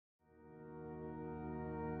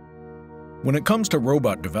When it comes to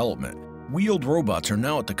robot development, wheeled robots are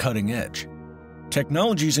now at the cutting edge.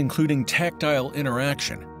 Technologies including tactile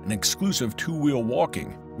interaction and exclusive two-wheel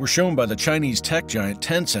walking were shown by the Chinese tech giant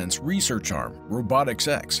Tencent's research arm, Robotics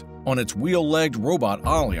X, on its wheel-legged robot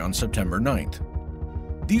Ollie on September 9th.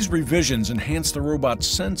 These revisions enhance the robot's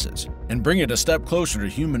senses and bring it a step closer to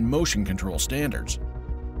human motion control standards.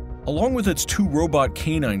 Along with its two robot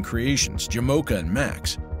canine creations, Jamocha and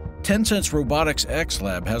Max, Tencent's Robotics X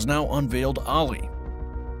lab has now unveiled Ollie.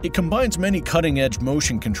 It combines many cutting-edge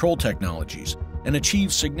motion control technologies and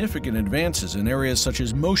achieves significant advances in areas such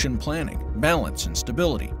as motion planning, balance and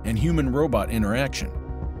stability, and human-robot interaction.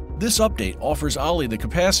 This update offers Ollie the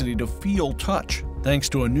capacity to feel touch thanks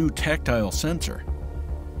to a new tactile sensor.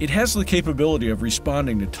 It has the capability of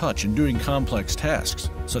responding to touch and doing complex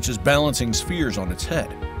tasks, such as balancing spheres on its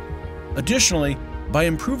head. Additionally, by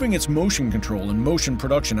improving its motion control and motion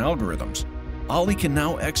production algorithms, Ollie can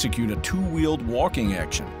now execute a two-wheeled walking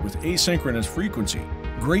action with asynchronous frequency,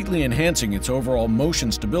 greatly enhancing its overall motion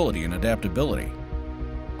stability and adaptability.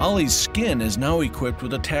 Ollie's skin is now equipped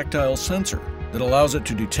with a tactile sensor that allows it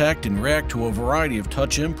to detect and react to a variety of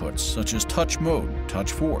touch inputs such as touch mode,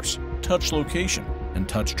 touch force, touch location, and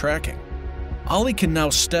touch tracking. Ollie can now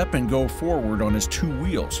step and go forward on his two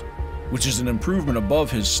wheels, which is an improvement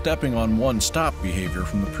above his stepping on one stop behavior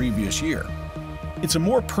from the previous year. It's a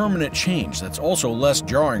more permanent change that's also less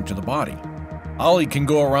jarring to the body. Ollie can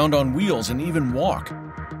go around on wheels and even walk.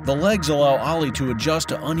 The legs allow Ollie to adjust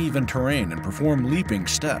to uneven terrain and perform leaping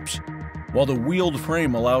steps, while the wheeled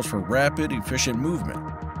frame allows for rapid, efficient movement.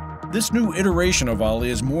 This new iteration of Ollie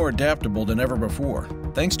is more adaptable than ever before,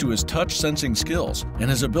 thanks to his touch-sensing skills and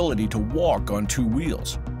his ability to walk on two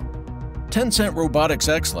wheels. Tencent Robotics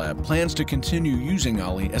X Lab plans to continue using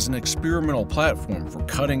Ollie as an experimental platform for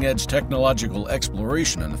cutting-edge technological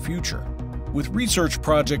exploration in the future, with research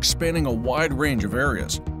projects spanning a wide range of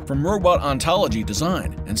areas, from robot ontology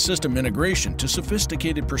design and system integration to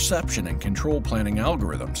sophisticated perception and control planning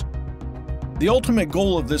algorithms. The ultimate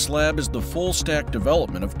goal of this lab is the full-stack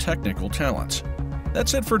development of technical talents.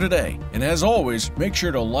 That's it for today, and as always, make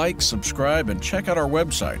sure to like, subscribe, and check out our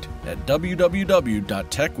website at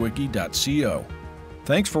www.techwiki.co.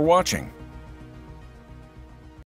 Thanks for watching.